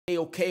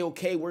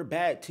Okay, we're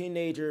back.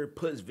 Teenager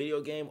puts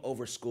video game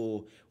over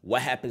school.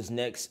 What happens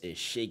next is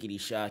Shakity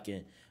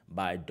Shocking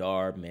by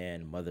Dhar,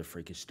 man,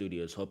 motherfucking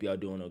studios. Hope y'all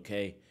doing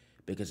okay,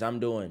 because I'm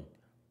doing.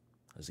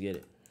 Let's get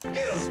it.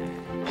 Yes!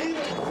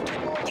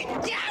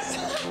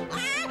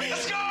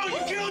 Let's go! You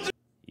killed him!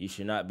 You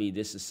should not be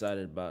this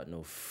excited about no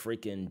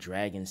freaking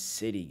Dragon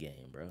City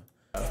game, bro.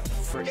 What the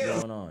frick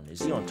going on?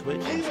 Is he on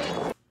Twitch?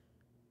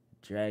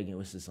 Dragon,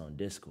 what's this on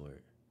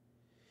Discord?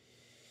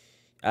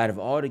 Out of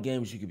all the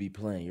games you could be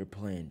playing, you're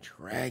playing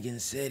Dragon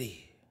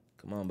City.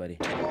 Come on, buddy.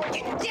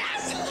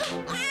 Yes!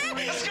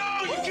 Let's go!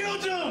 You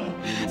killed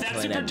him!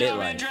 That super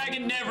giant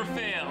dragon never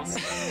fails.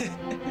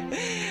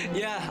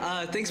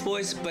 Yeah, thanks,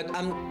 boys, but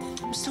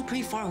I'm still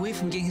pretty far away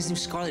from getting his new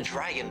Scarlet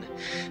Dragon.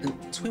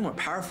 It's way more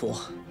powerful.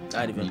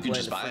 I'd even you could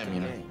just buy him, you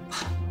know?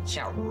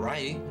 Yeah,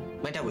 right.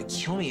 My dad would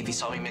kill me if he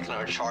saw me making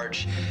another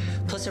charge.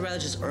 Plus, I'd rather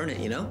just earn it,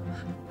 you know?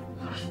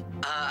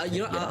 You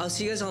know, I'll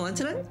see you guys online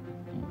tonight?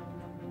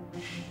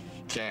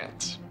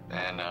 Can't.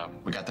 And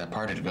we got that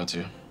party to go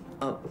to.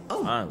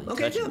 Finally,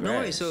 okay, yeah, no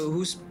worries. So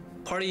whose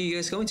party are you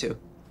guys going to?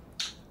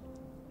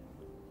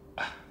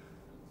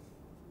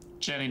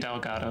 Jenny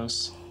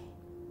Delgado's.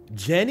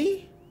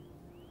 Jenny?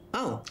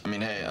 Oh. I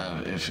mean, hey,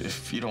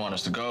 if you don't want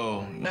us to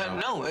go...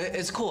 No,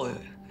 it's cool.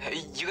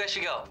 You guys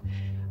should go.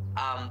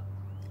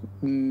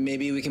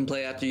 Maybe we can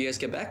play after you guys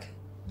get back?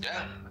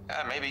 Yeah,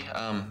 maybe.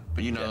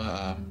 But you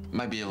know,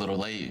 might be a little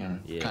late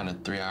and kind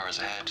of 3 hours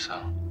ahead, so...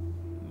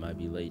 Might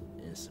be late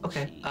in some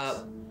Okay, cheese.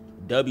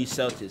 W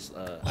Celtics,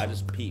 I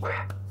just peeped.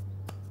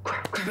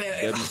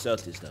 W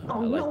Celtics, though. Oh,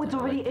 like no, it's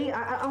already 8.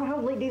 I don't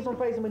have late days on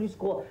Fridays in my new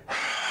school.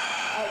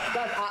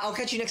 Guys, I'll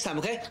catch you next time,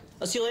 okay?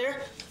 I'll see you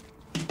later.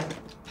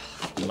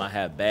 He might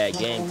have bad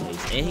game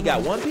taste. And he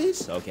got One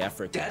Piece? Okay, I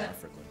forgot. Dad?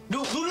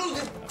 No,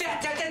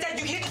 Dad,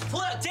 you can't just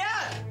pull it out,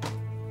 Dad!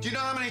 Do you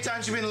know how many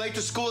times you've been late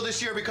to school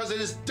this year because of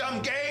this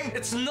dumb game?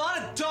 It's not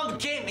a dumb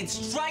game,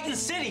 it's Dragon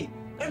City!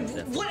 And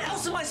what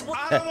else am I supposed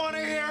to... I don't want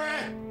to hear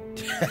it!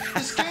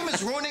 This game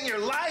is ruining your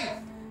life!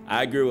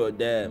 I agree with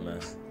Dad, man.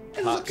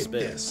 And look at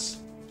this.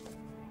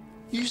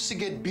 You used to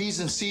get B's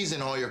and C's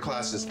in all your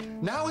classes.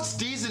 Now it's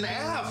D's and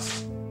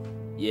F's.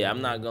 Yeah,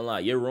 I'm not gonna lie.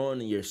 You're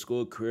ruining your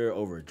school career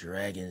over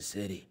Dragon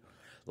City.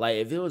 Like,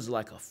 if it was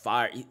like a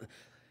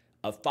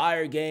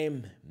fire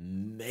game,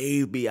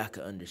 maybe I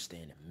could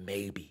understand it.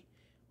 Maybe.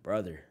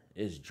 Brother,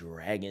 it's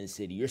Dragon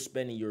City. You're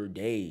spending your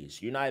days.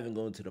 You're not even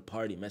going to the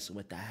party messing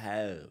with the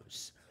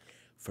house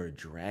for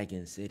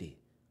Dragon City.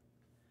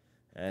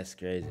 That's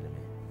crazy to me.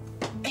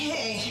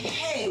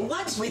 Hey,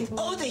 what's with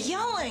all the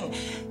yelling?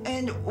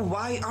 And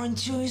why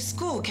aren't you in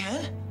school,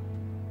 Ken?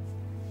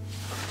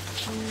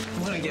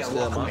 I'm gonna get a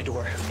lock on my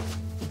door.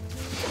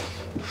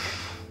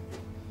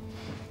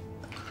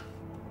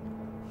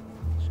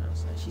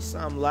 She's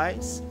some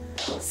lights.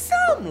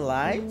 Some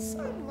lights.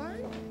 Okay.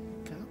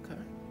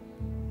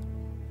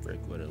 Frick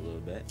with it a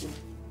little bit.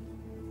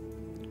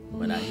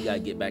 But now he gotta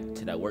get back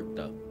to that work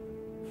though.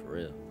 For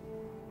real.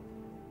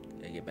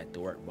 Gotta get back to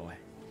work, boy.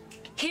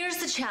 Here's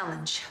the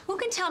challenge. Who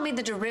can tell me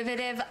the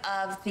derivative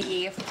of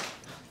the...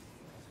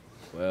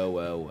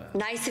 Well.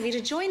 Nice of you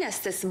to join us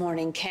this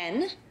morning,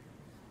 Ken.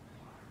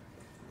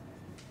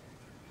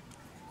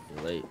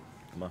 You're late.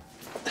 Come on.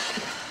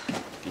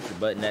 Get your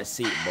butt in that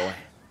seat, boy.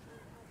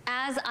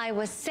 As I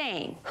was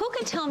saying, who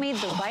could tell me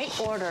the right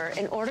order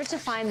in order to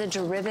find the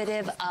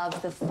derivative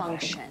of the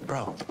function?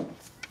 Bro,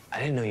 I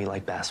didn't know you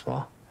liked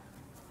basketball.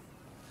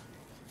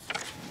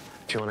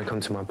 If you want to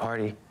come to my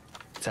party,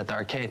 it's at the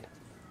arcade.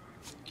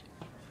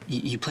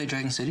 You play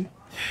Dragon City?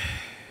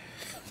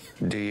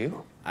 Do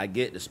you? I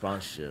get the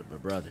sponsorship,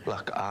 but brother.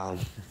 Look,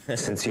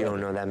 since you don't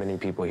know that many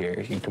people here,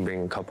 you can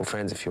bring a couple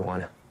friends if you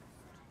want to.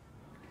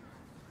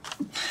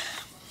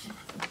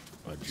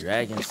 A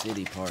Dragon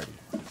City party.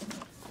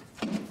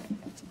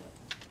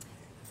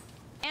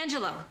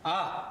 Angelo.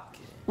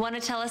 Want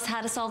to tell us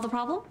how to solve the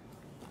problem?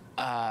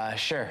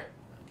 Sure.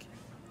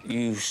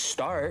 You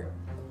start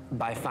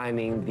by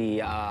finding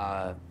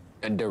the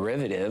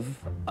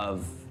derivative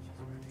of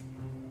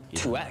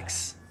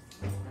 2x.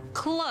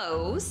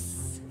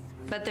 Close,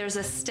 but there's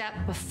a step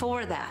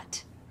before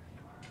that.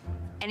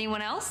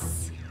 Anyone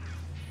else?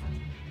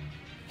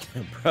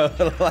 Bro,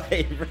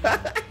 like, bro.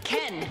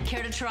 Ken,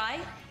 care to try?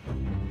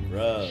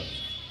 Bro.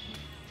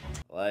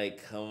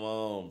 Like, come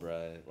on,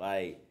 bro.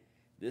 Like,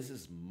 this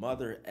is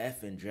mother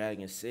effing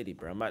Dragon City,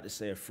 bro. I'm about to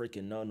say a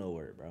freaking no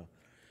word, bro.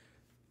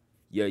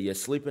 You're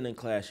sleeping in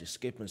class, you're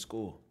skipping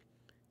school.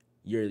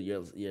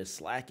 You're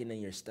slacking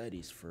in your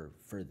studies for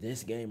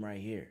this game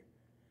right here.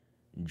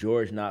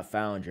 George not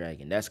found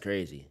Dragon. That's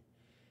crazy.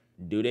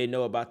 Do they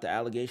know about the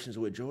allegations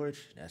with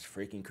George? That's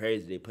freaking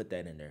crazy. They put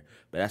that in there.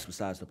 But that's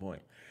besides the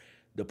point.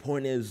 The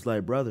point is,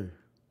 like, brother,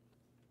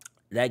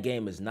 that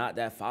game is not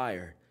that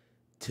fire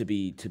to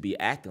be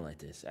acting like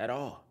this at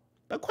all.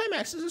 But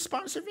Quaymax is a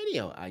sponsored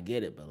video. I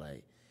get it, but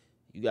like,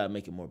 you gotta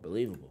make it more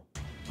believable.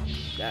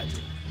 You got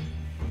to.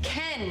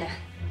 Ken.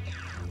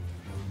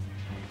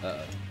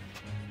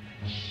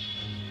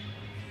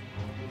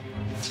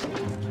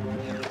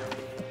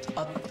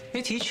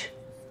 Hey, Teach.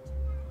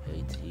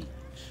 Hey, Teach.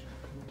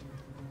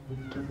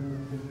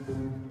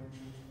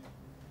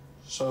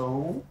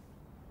 So,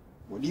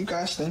 what do you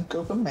guys think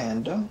of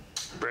Amanda?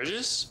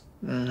 Bridges?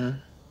 Mm-hmm.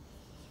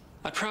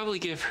 I'd probably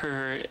give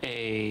her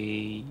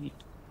a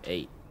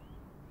 8.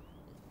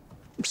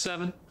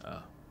 7.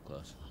 Oh,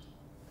 close.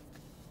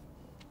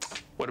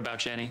 What about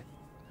Jenny?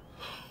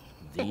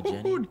 The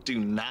Jenny? Do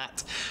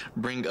not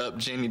bring up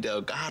Jenny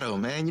Delgado,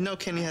 man. You know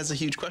Kenny has a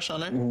huge crush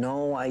on her.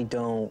 No, I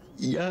don't.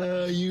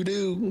 Yeah, you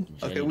do.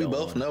 Jenny okay, we don't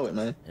both want know it,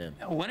 man. him.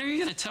 When are you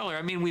gonna tell her?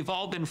 I mean, we've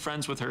all been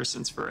friends with her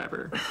since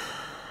forever.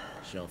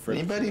 She don't freak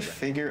Anybody you,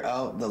 figure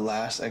out the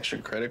last extra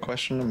credit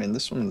question? I mean,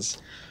 this one's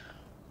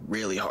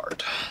really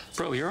hard.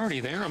 Bro, you're already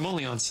there. I'm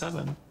only on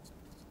 7.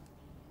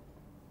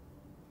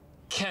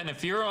 Ken,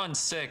 if you're on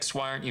 6,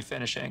 why aren't you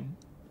finishing?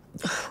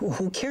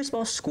 Who cares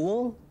about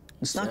school?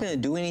 It's not gonna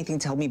do anything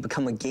to help me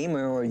become a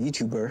gamer or a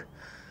YouTuber.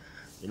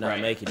 You're not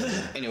making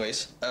it.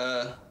 Anyways,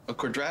 a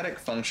quadratic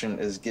function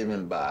is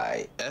given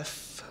by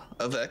f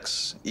of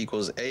x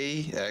equals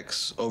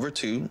ax over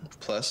 2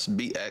 plus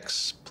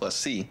bx plus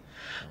c.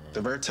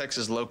 The vertex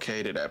is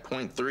located at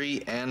point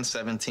 3 and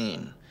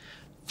 17.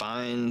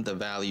 Find the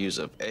values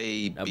of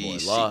a, That b, boy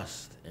c.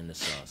 lost in the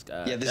sauce,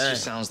 guys. Yeah, this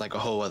just sounds like a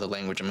whole other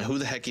language. I mean, who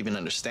the heck even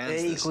understands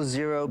A this? equals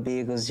 0, B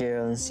equals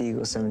 0, and C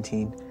equals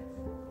 17.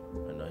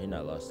 I know, he's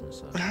not lost in the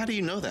sauce. But how do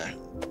you know that?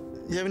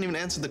 You haven't even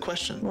answered the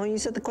question. Well, you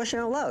said the question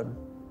out loud.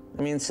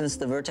 I mean, since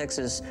the vertex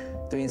is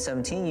 3 and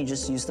 17, you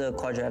just use the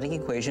quadratic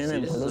equation See,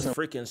 and this put is those a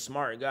freaking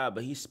smart guy,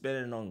 but he's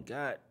spinning on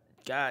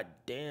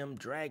goddamn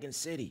Dragon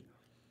City.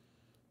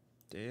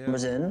 Damn.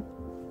 numbers in.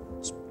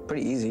 It's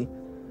pretty easy.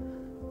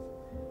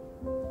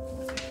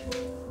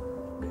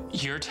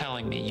 You're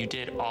telling me you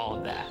did all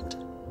of that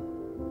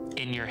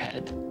in your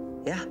head?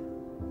 Yeah.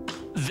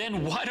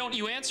 Then why don't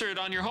you answer it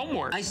on your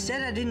homework? I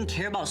said I didn't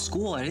care about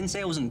school. I didn't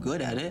say I wasn't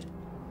good at it.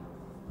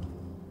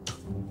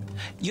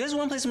 You guys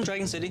want to play some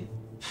Dragon City?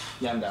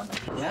 Yeah, I'm down.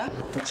 Yeah?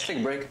 Let's take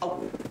a break.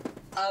 Oh,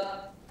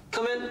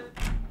 come in.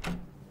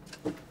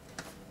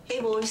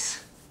 Hey,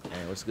 boys.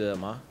 Hey, what's good,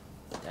 Ma?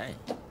 Dang.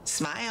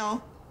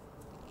 Smile.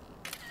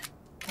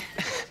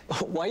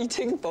 Why are you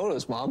taking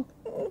photos, Mom?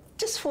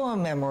 Just for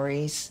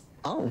memories.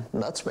 Oh,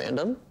 that's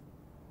random.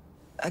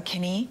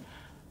 Kenny,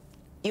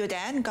 your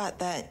dad got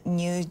that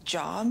new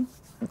job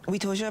we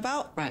told you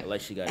about? Right.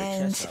 Like she got her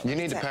And chest out. You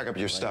need to pack up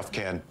your stuff,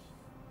 Ken.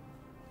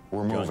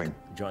 We're moving.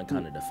 Joint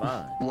kind of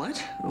defined. What?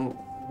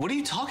 What are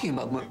you talking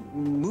about?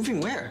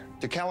 Moving where?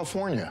 To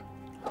California.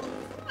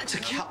 To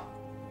Cal...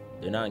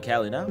 They're not in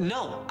Cali now?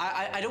 No,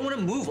 I don't want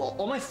to move.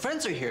 All my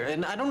friends are here,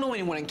 and I don't know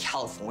anyone in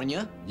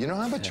California. You don't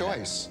have a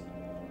choice.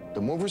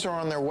 The movers are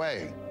on their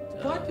way.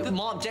 What?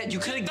 Mom, Dad, you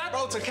could have...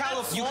 Bro, to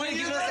California? You could have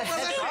given us a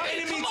heads up.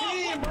 Enemy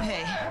team!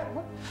 Hey,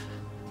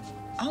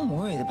 I'm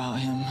worried about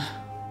him.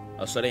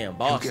 Oh, so they in He'll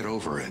Boston. get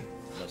over it.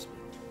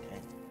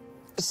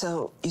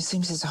 So, you see,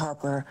 Mrs.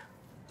 Harper,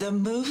 the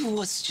move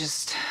was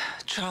just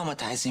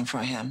traumatizing for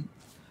him.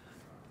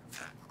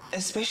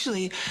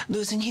 Especially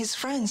losing his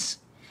friends.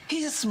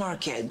 He's a smart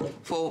kid.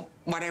 For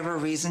whatever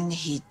reason,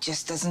 he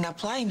just doesn't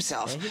apply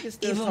himself.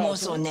 Even more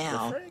so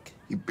now.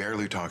 He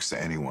barely talks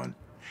to anyone.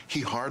 He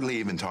hardly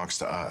even talks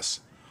to us.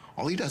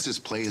 All he does is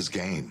play his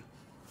game.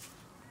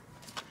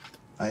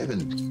 I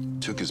even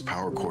took his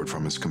power cord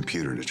from his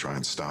computer to try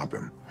and stop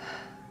him.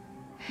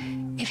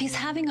 If he's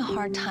having a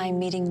hard time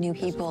meeting new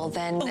people,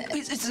 then... Oh,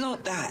 it's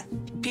not that.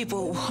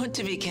 People want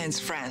to be Ken's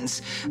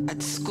friends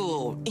at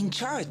school, in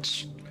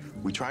church.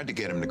 We tried to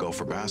get him to go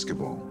for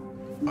basketball.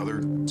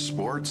 Other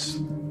sports,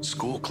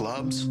 school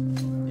clubs.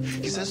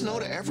 He says no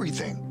to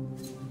everything.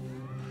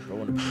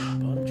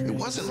 It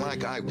wasn't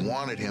like I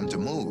wanted him to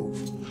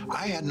move.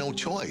 I had no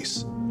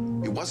choice.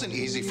 It wasn't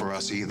easy for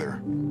us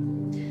either.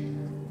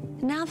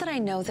 Now that I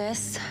know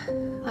this,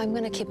 I'm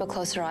gonna keep a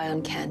closer eye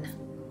on Ken.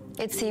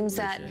 It seems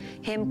that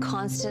him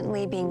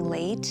constantly being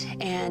late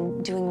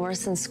and doing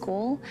worse in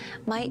school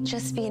might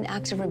just be an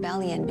act of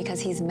rebellion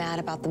because he's mad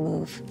about the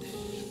move.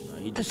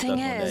 The thing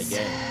is,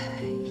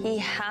 he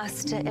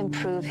has to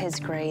improve his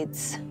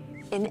grades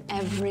in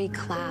every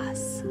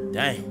class.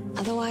 Dang.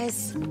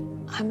 Otherwise,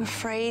 I'm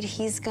afraid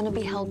he's gonna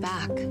be held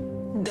back.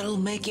 That'll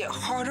make it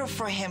harder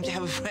for him to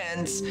have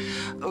friends.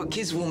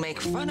 Kids will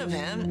make fun of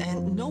him,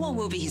 and no one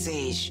will be his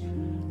age.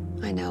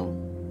 I know.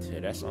 Yeah,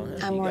 that's on him.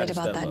 I'm He worried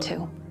gotta about that step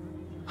too. up.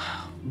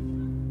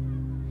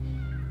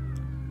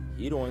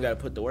 You the one gotta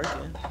put the work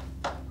in.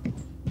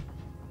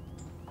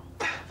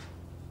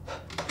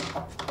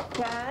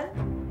 Dad?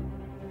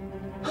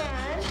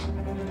 Dad?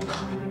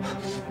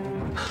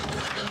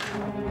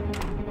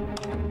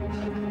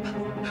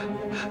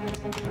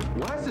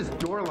 Why is this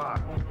door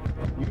locked?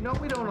 You know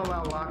we don't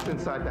allow locks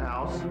inside the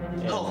house.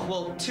 Oh,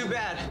 well, too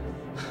bad.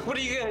 What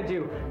are you gonna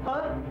do?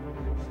 Huh?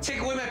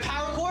 Take away my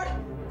power cord?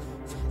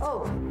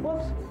 Oh,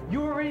 whoops.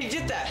 You already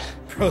did that.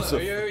 What,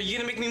 are you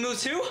gonna make me move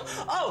too?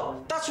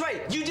 Oh, that's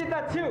right. You did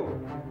that too.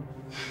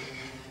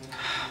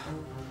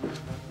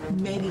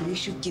 Maybe we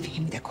should give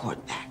him the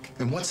cord back.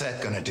 And what's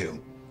that gonna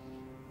do?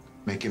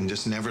 Make him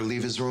just never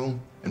leave his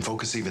room and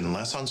focus even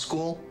less on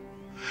school?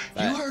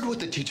 You heard what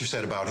the teacher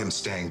said about him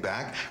staying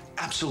back?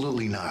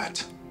 Absolutely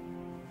not.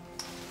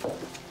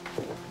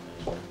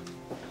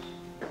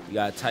 You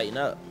gotta tighten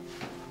up.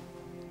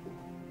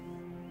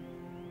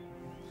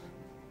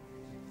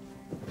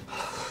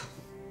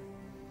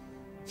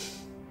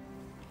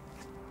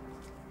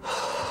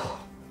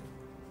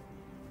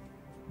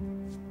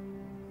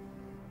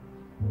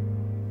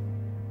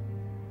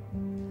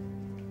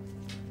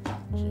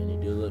 Jenny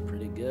do look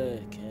pretty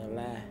good, can't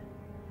lie.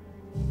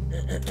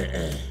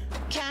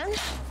 Ken,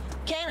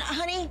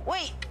 honey,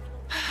 wait.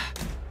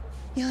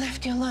 You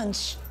left your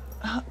lunch.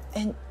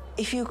 And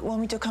if you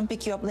want me to come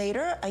pick you up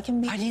later, I can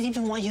be... I didn't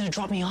even want you to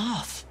drop me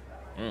off.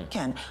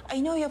 Ken,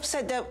 I know you're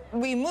upset that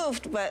we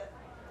moved, but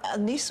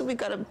at least we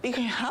got a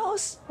bigger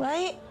house,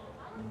 right?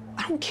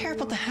 I don't care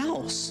about the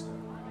house.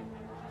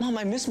 Mom,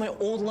 I miss my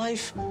old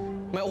life,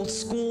 my old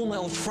school, my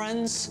old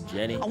friends.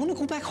 Jenny. I want to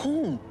go back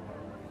home.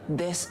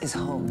 This is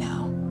home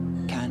now,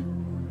 Ken.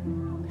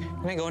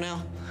 Can I go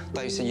now? I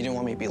thought you said you didn't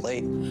want me to be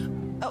late.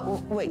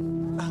 Oh, wait,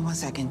 1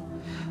 second.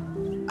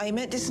 I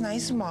met this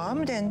nice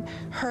mom, and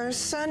her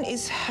son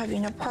is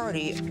having a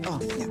party. Oh,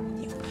 yeah.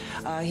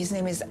 His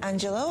name is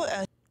Angelo.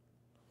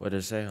 What did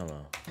it say? Hold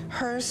on.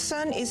 Her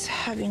son is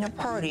having a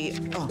party.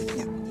 Oh,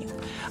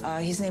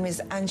 yeah. His name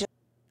is Angelo.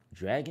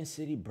 Dragon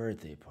City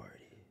birthday party.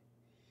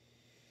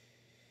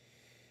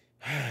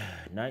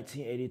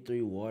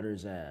 1983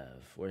 Waters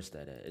Ave. Where's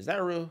that at? Is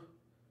that real?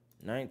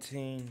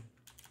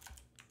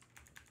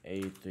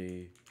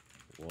 1983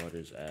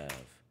 Waters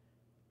Ave,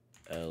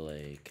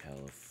 LA,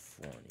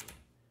 California.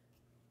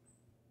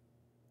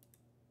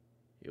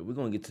 Yeah, we're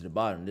gonna get to the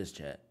bottom of this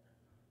chat.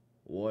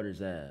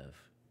 Waters Ave.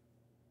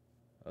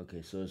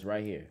 Okay, so it's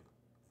right here.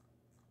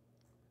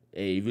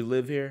 Hey, if you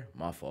live here,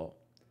 my fault.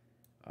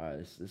 All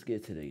right, let's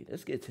get to the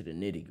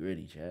nitty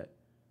gritty, chat.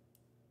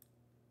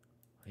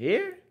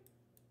 Here.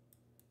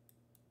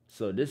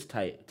 So this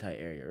tight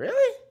area,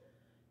 really?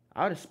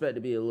 I would expect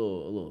to be a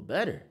little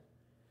better.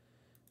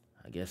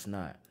 I guess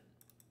not.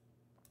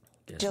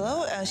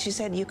 Angelo, she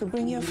said you could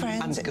bring your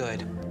friends. I'm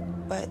good.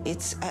 But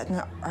it's at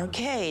an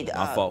arcade.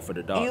 My fault for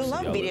the dogs. You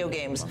love video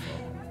games.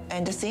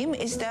 And the theme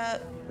is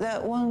that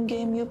one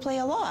game you play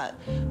a lot.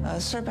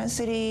 Serpent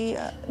City,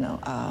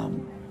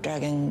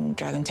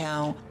 Dragon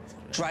Town.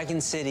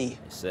 Dragon City.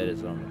 It said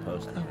it's on the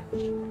poster.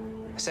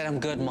 I said I'm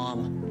good,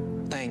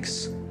 Mom.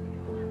 Thanks.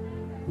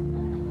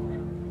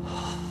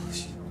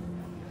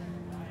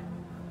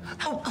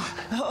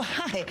 Oh,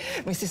 hi,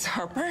 Mrs.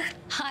 Harper.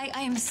 Hi,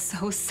 I am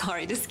so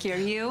sorry to scare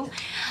you.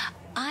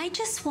 I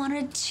just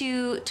wanted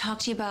to talk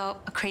to you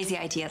about a crazy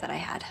idea that I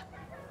had.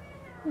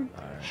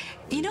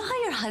 You know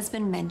how your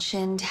husband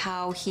mentioned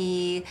how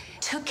he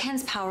took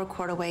Ken's power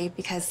cord away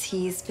because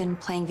he's been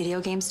playing video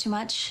games too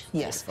much?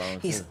 Yes,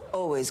 he's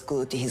always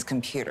glued to his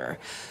computer.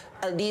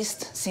 At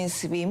least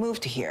since we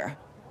moved here.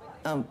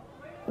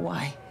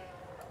 Why?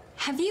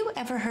 Have you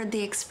ever heard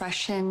the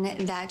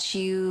expression that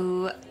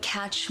you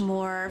catch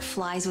more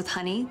flies with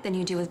honey than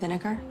you do with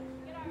vinegar?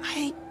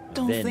 I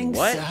don't think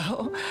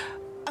so.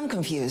 I'm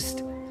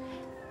confused.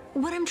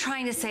 What I'm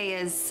trying to say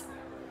is,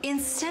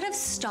 instead of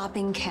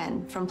stopping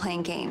Ken from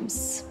playing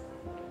games,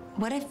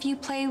 what if you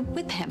play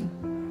with him?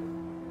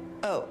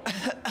 Oh,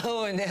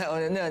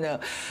 no.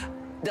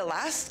 The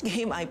last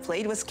game I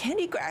played was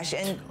Candy Crush,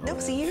 and that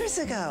was years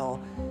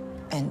ago.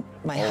 And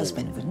my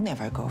husband would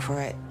never go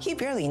for it. He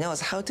barely knows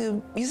how to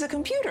use a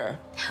computer.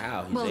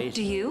 How? Well,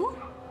 do you?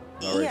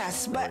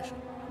 Yes, but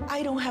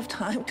I don't have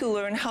time to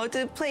learn how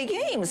to play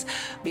games.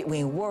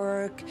 Between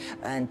work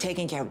and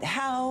taking care of the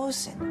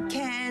house and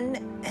Ken,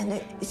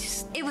 and it's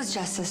just... It was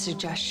just a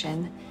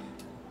suggestion.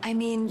 I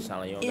mean,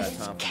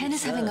 if Ken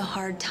is having a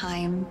hard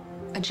time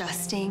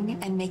adjusting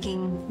and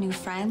making new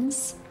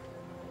friends,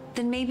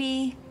 then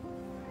maybe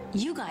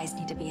you guys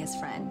need to be his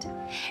friend.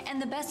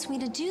 And the best way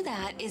to do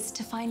that is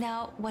to find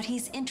out what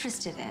he's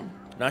interested in.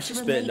 Nah, she's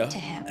spitting though. To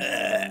him.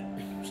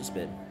 She's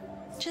spitting.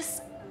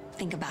 Just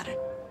think about it,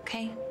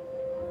 okay?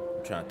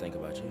 I'm trying to think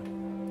about you.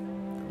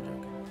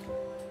 I'm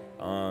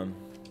joking.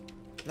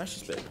 Nah,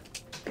 she's spitting.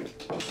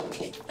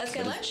 Let's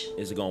get lunch?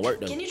 Is it gonna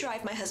work though? Can you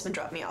drive? My husband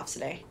dropped me off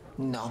today.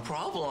 No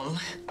problem.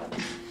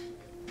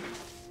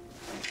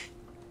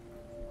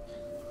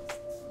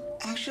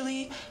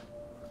 Actually,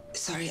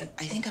 sorry,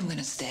 I think I'm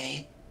gonna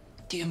stay.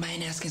 Do you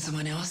mind asking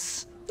someone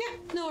else? Yeah,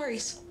 no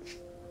worries.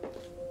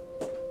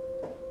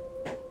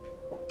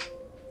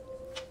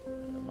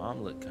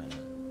 Mom look kind of,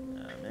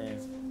 man.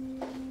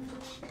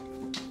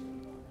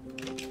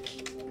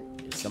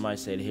 If somebody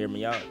say to hear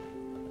me out,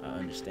 I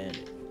understand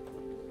it. A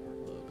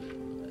little bit.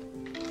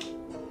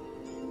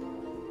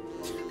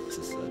 This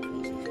is so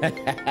crazy.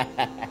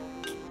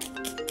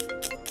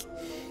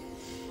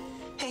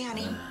 Hey,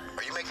 honey.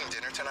 Are you making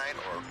dinner tonight,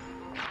 or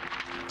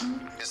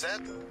is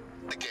that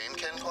the game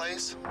Ken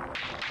plays?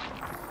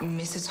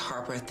 Mrs.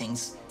 Harper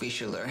thinks we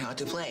should learn how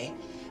to play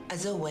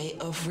as a way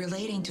of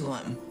relating to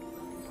him.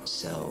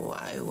 So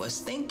I was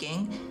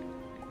thinking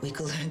we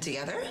could learn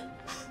together.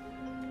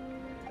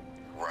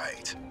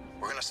 Right.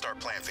 We're gonna start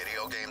playing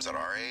video games at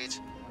our age?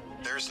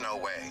 There's no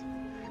way.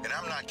 And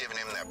I'm not giving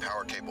him that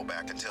power cable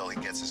back until he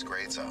gets his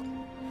grades up.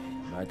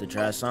 Might have to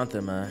try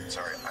something, man.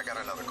 Sorry, I got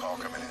another call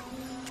coming in.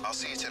 I'll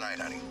see you tonight,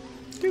 honey.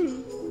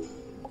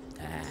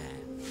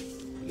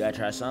 You gotta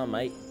try some,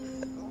 mate.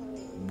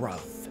 Bruh.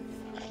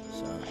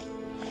 Son.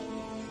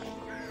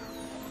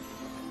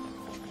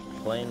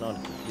 Playing on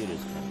the computer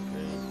is kind of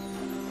crazy.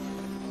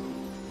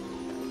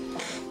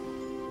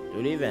 Do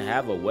they even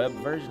have a web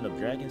version of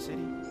Dragon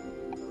City?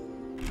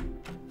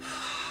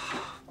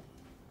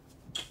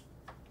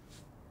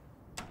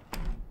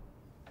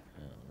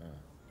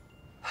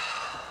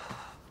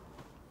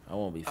 I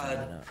won't be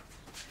finding out.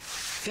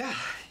 Yeah,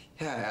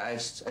 I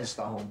just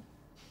got home.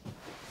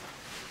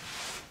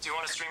 Do you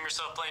want to stream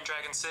yourself playing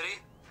Dragon City?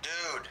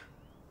 Dude,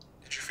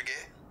 did you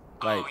forget?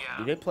 Like, oh, yeah.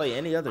 do they play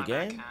any other My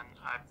bad, game? Ken.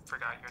 I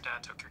forgot your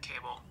dad took your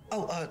cable.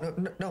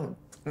 No,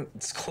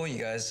 it's cool, you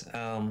guys.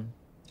 You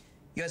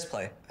guys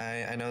play.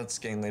 I know it's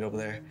getting late over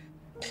there.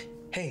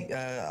 Hey,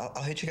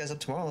 I'll hit you guys up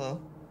tomorrow, though.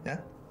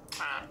 Yeah?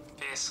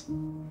 Peace.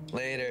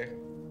 Later.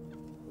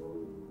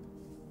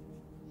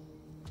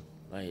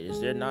 Like, is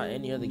there not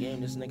any other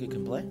game this nigga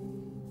can play?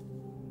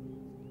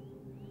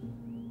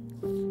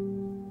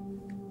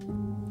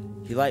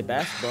 He like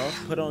basketball,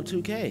 put on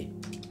 2K.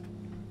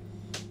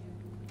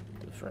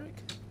 The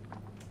frick?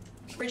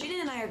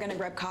 Braeden and I are gonna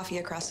grab coffee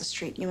across the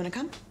street. You wanna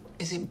come?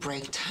 Is it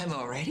break time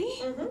already?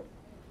 Mm-hmm.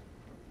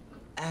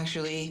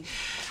 Actually,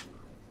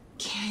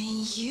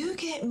 can you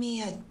get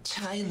me a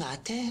chai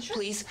latte,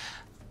 please?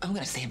 I'm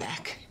gonna stay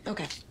back.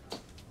 Okay.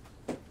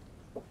 Dang,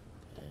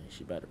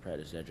 she about to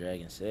practice that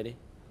Dragon City.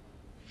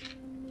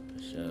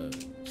 So,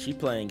 she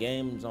playing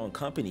games on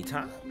company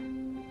time.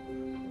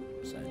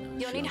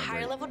 You'll need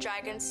higher level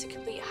dragons to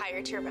complete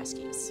higher tier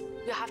rescues.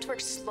 You'll have to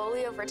work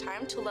slowly over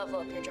time to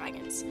level up your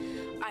dragons.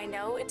 I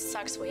know it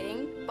sucks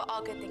waiting, but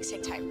all good things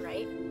take time,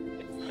 right?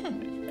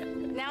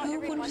 Now Who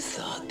would have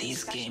thought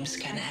these games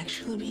can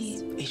actually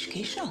be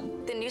educational?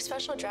 The new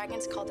special dragon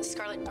is called the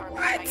Scarlet Dhar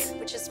Dragon,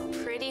 which is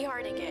pretty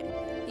hard to get.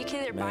 You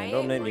can either buy it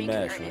or you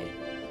can earn it.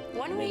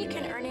 One way you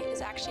can earn it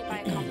is actually by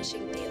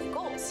accomplishing daily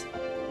goals.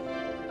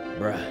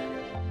 Bruh.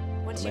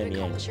 Once you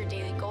accomplish your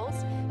daily goals,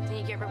 then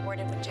you get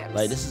rewarded with gems.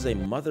 Like, this is a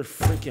mother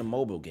freaking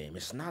mobile game.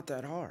 It's not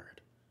that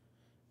hard.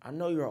 I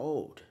know you're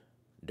old,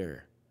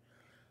 Dhar.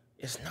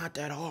 It's not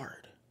that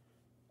hard.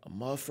 A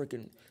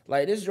motherfucking,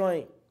 like, this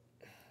joint.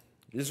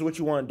 This is what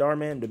you want, Dhar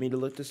man, to me to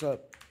look this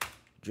up.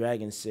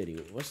 Dragon City.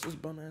 What's this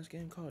bum ass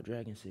game called?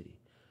 Dragon City.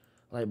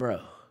 Like,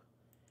 bro,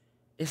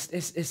 it's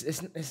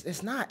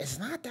not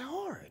that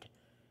hard.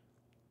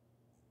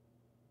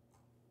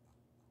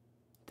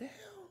 Damn.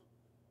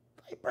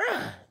 Like,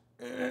 bruh.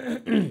 I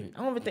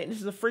don't even think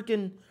this is a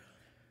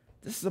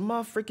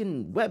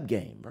motherfucking web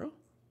game, bro.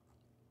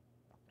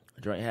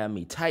 The joint had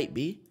me tight,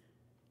 B.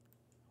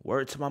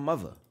 Word to my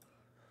mother.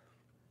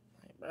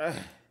 Like, bruh.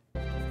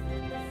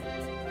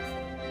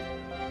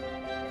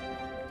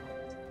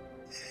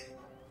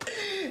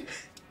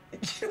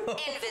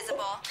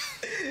 Invisible.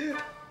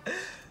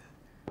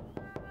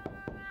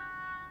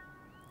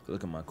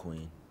 Look at my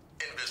queen.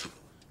 Invisible.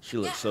 She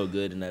looks so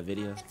good in that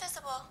video.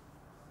 Invisible.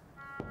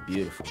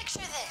 Beautiful. Picture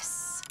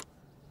this.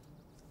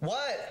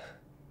 What?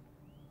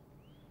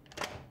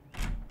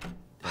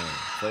 Damn,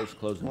 folks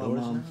closing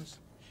doors now.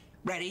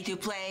 Ready to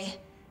play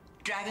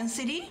Dragon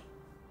City?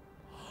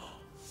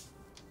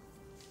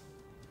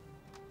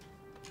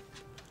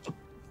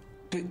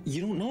 But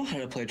you don't know how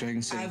to play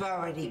Dragon City. I've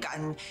already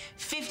gotten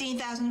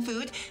 15,000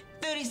 food,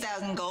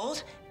 30,000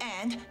 gold,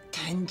 and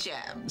 10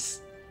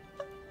 gems.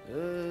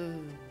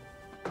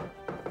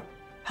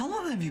 How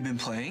long have you been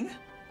playing?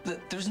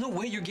 There's no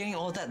way you're getting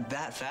all of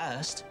that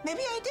fast.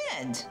 Maybe I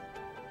didn't.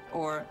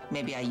 Or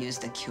maybe I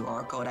used the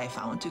QR code I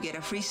found to get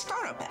a free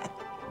starter pack.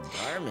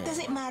 Does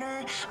it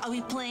matter? Are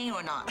we playing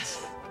or not?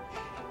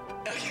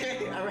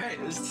 Okay, all right,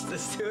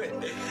 let's do it.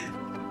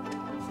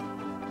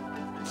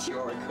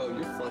 QR code,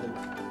 you're funny.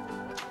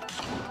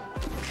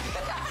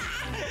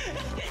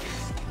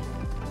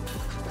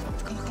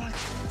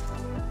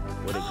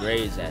 Where the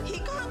grades at? He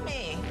got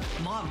me.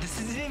 Mom, this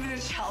isn't even a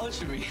challenge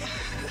for me.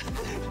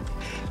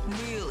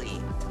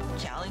 Really?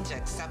 Challenge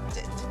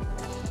accepted.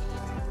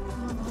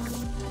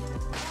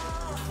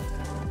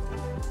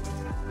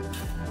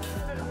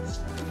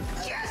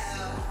 Yes!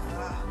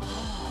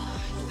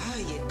 Oh,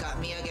 you got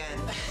me again.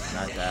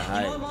 Not that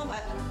high. You know what, Mom?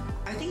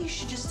 I think you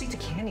should just stick to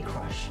Candy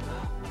Crush.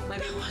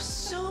 That was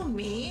so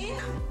mean.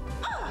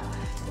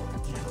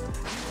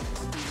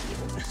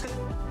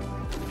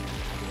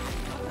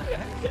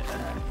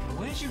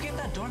 Where did you get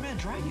that doorman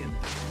dragon?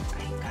 I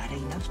got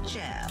enough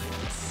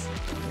gems.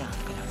 Now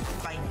I'm gonna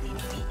finally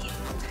beat you.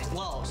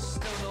 Well,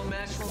 still no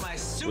match for my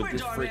super With the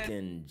doorman.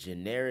 freaking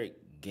generic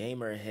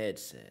gamer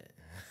headset.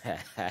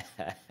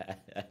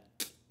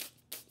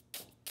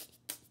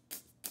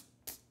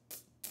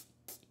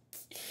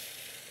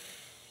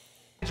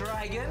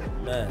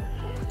 Dragon? Man.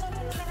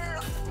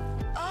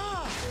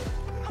 Oh,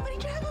 how many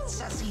dragons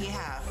does he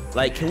have?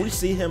 Like, can we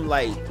see him,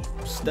 like,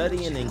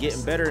 studying and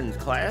getting better in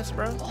class,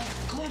 bro?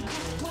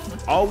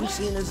 All we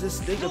seen is this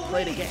nigga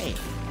play the game.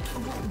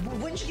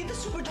 When did you get the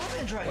super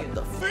doorman dragon? What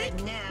the frick?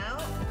 And now,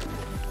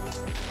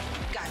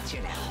 got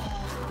you now.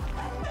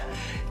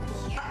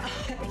 I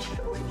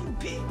can't believe you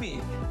beat me.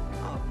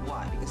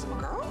 Why? Because I'm a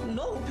girl?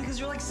 No, because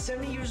you're like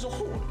 70 years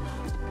old.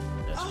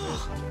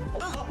 Oh,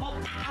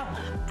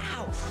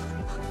 Ow.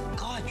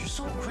 God, you're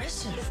so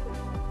aggressive.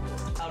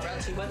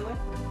 Round 2, by the way?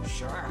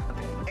 Sure.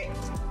 Okay. Hey.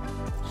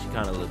 She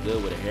kind of look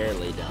good with her hair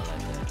laid down like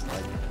that. I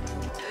like that.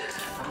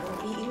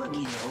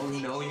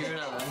 No, you're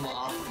not,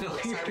 Mom.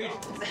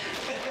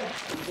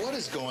 What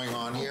is going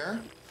on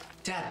here?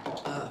 Dad,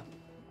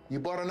 You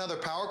bought another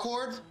power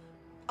cord?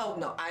 Oh,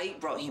 no, I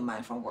brought him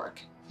mine from work.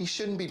 He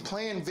shouldn't be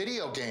playing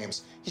video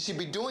games. He should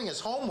be doing his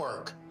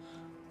homework.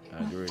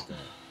 I agree with that.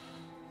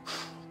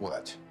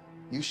 What?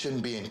 You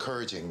shouldn't be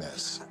encouraging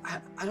this.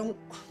 I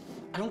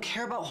don't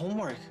care about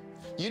homework.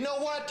 You know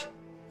what?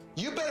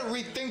 You better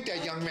rethink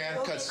that, young man,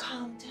 because...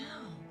 Calm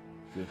down.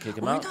 You kick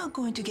him We're out? not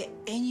going to get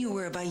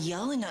anywhere by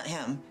yelling at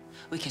him.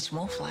 We catch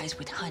more flies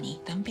with honey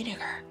than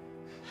vinegar.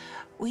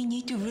 We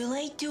need to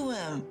relate to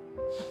him.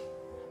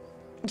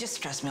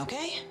 Just trust me,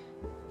 okay?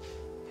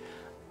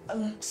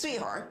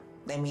 Sweetheart,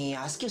 let me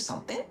ask you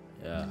something.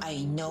 Yeah. I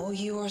know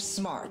you are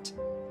smart.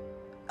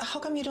 How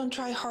come you don't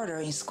try harder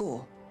in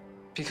school?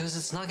 Because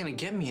it's not gonna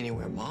get me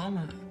anywhere,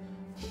 Mom.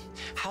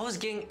 How is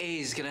getting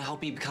A's gonna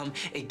help me become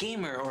a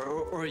gamer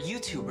or a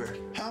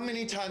YouTuber? How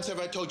many times have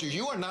I told you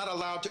you are not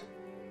allowed to...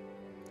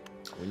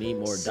 We need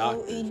more So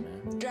doctors, in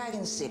man.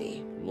 Dragon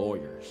City,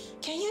 Lawyers.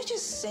 can you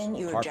just send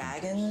your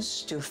Carpenters.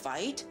 dragons to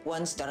fight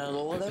ones that are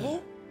lower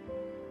level?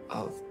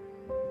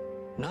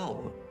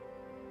 No.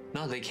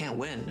 No, they can't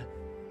win.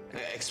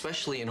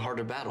 Especially in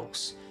harder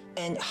battles.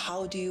 And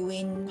how do you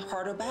win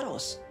harder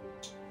battles?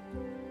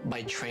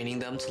 By training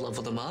them to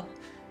level them up.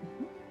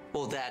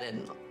 Well, that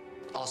and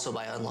also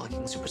by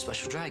unlocking super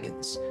special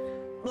dragons.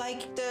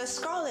 Like the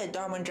Scarlet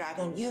Diamond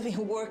Dragon you've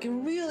been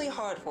working really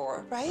hard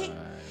for, right?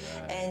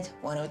 And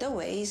one of the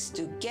ways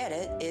to get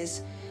it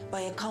is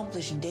by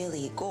accomplishing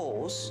daily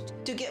goals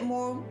to get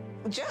more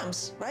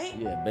gems, right?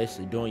 Yeah,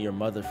 basically doing your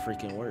mother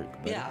freaking work.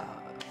 Buddy. Yeah.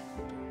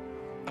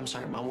 I'm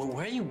sorry, Mom.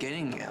 Where are you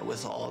getting at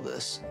with all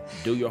this?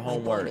 Do your My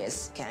homework. point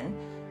is, Ken,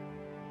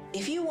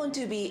 if you want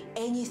to be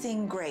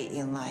anything great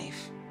in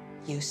life,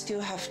 you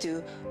still have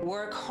to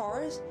work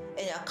hard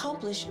and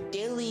accomplish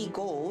daily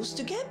goals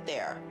to get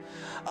there.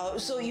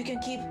 So you can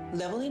keep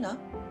leveling up.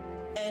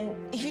 And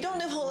if you don't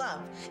level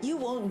up, you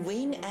won't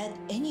win at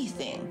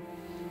anything.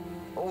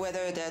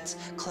 Whether that's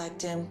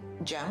collecting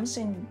gems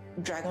in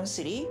Dragon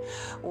City,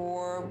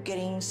 or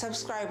getting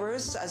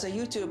subscribers as a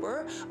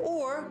YouTuber,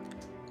 or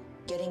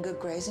getting good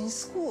grades in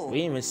school. We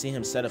didn't even see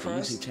him set up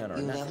First, a YouTube channel or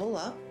you nothing. level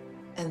up,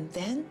 and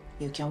then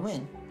you can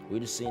win. We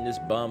just seen this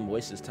bum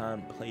waste his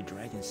time to play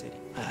Dragon City.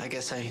 I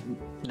guess I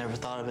never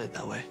thought of it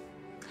that way.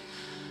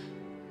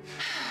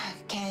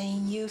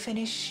 Can you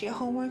finish your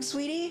homework,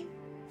 sweetie?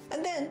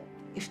 And then,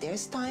 if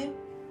there's time,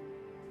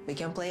 we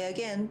can play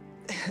again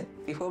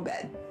before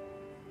bed.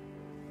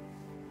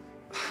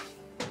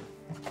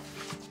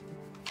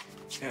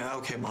 Yeah,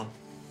 okay, Mom.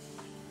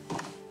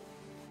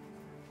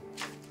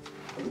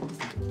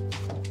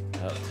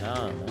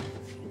 Uptown, man.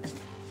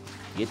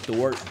 Get to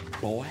work,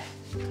 boy.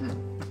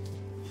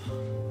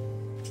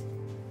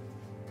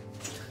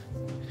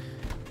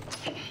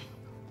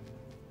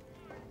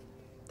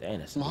 Dang,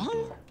 that's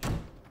Mom?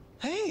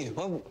 Hey,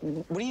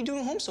 what are you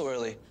doing home so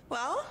early?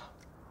 Well,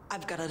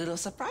 I've got a little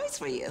surprise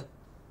for you.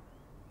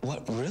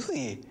 What,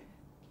 really?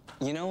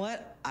 You know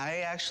what? I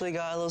actually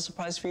got a little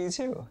surprise for you,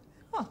 too.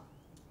 Huh.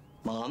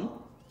 Mom?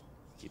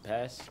 You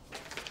pass?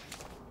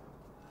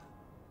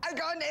 I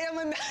got an A on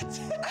my math.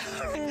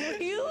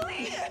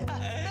 Really?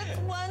 That's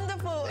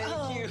wonderful.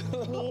 Thank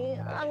you.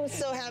 I'm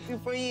so happy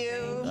for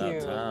you.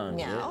 Uptown,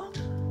 Now,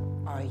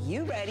 are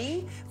you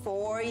ready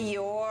for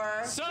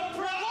your...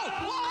 Surprise!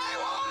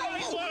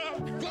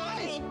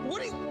 Guys,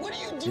 what are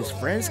you doing? His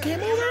friends came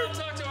over? I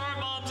talked to our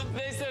moms.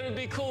 They said it'd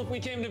be cool if we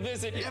came to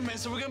visit. Yeah, man,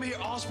 so we're gonna be here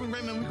all spring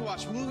break, man. We can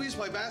watch movies,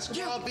 play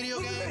basketball, video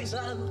games.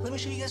 Let me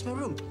show you guys my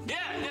room. Yeah.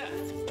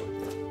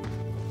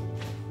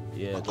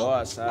 Yeah, go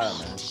outside,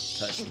 man.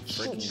 Touch the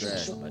freaking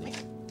grass, buddy.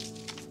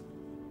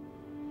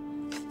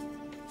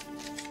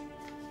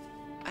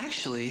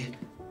 Actually,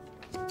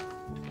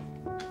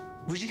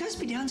 would you guys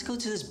be down to go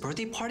to this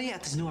birthday party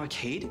at this new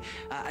arcade?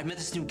 I met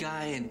this new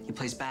guy and he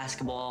plays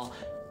basketball,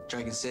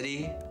 Dragon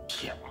City.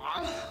 Yeah.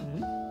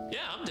 Yeah,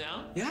 I'm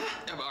down. Yeah?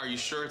 Yeah, but are you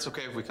sure it's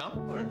okay if we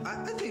come? I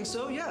think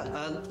so, yeah.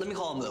 Let me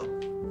call him though.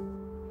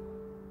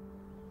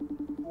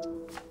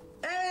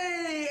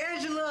 Hey,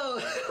 Angelo!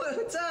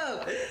 What's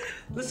up?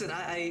 Listen,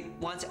 I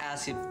want to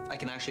ask if I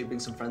can actually bring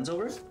some friends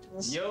over.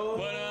 Yo,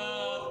 what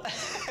up?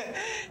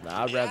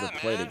 Nah, I'd rather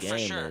play the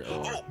game sure.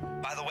 or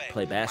By the way,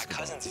 play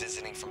basketball. my cousin's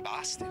visiting from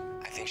Boston.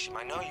 I think she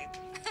might know you.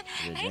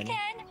 Hey,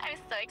 Ken. I'm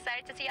so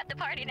excited to see you at the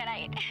party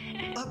tonight.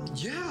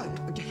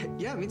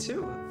 Yeah, me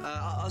too.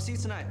 I'll see you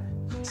tonight.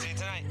 See you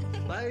tonight.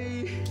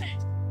 Bye.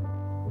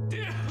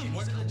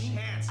 What's the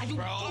chance,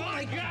 bro? Oh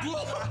my God!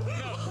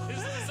 No, this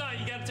is the sign.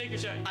 You gotta take your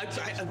shot.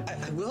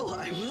 I will.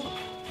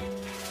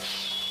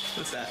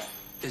 What's that?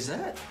 Is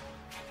that?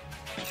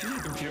 Your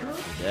computer?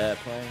 Yeah,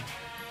 playing.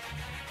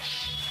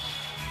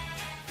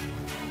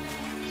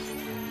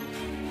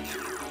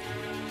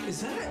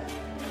 Is that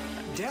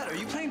it? Dad, are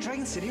you playing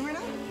Dragon City right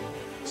now?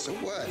 So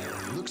what?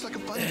 Looks like a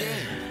fun game.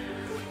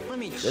 Let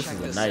me This check is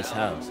a this nice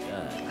out. house.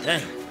 God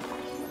dang.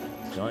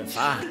 Joint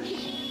 5.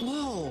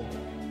 Whoa.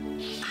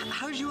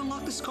 How did you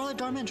unlock the Scarlet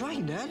Darman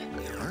Dragon, Dad?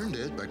 Earned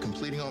it by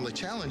completing all the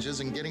challenges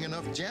and getting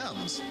enough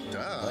gems. Duh.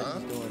 What are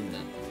you doing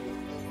then?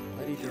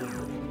 What are you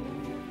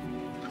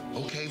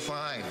doing? Okay,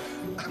 fine.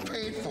 I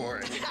paid for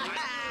it.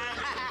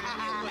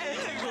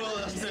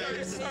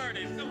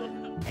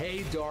 Hey,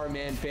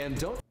 Darman fam,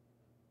 don't.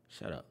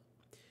 Shut up.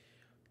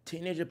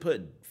 Teenager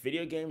put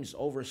video games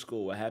over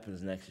school. What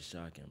happens next is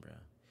shocking, bro.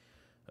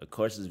 Of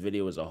course, this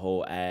video was a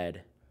whole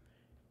ad.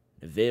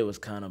 The video was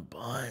kind of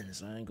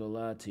buns. I ain't gonna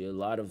lie to you. A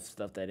lot of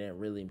stuff that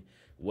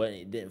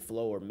didn't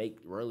flow or make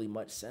really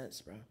much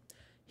sense, bro.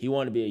 He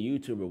wanted to be a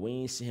YouTuber. We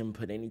ain't see him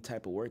put any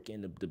type of work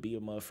in to be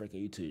a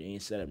motherfucking YouTuber. He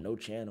ain't set up no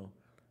channel.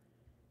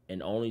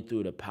 And only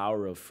through the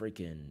power of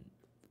freaking,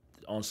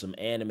 on some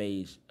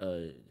anime,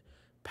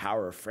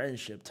 power of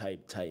friendship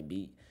type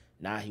beat,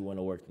 now he went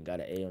to work and got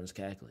an A on his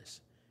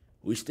calculus.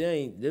 We still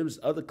ain't, there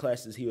was other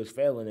classes he was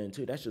failing in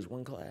too. That's just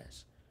one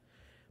class.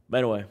 But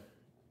anyway,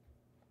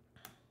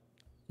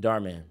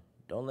 Darman,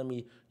 don't let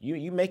me,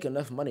 you make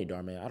enough money,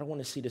 Darman. I don't want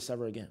to see this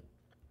ever again.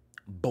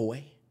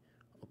 Boy.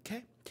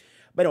 Okay?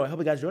 But anyway, I hope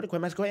you guys enjoyed it.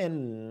 Quite nice. Go ahead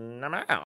and I'm out.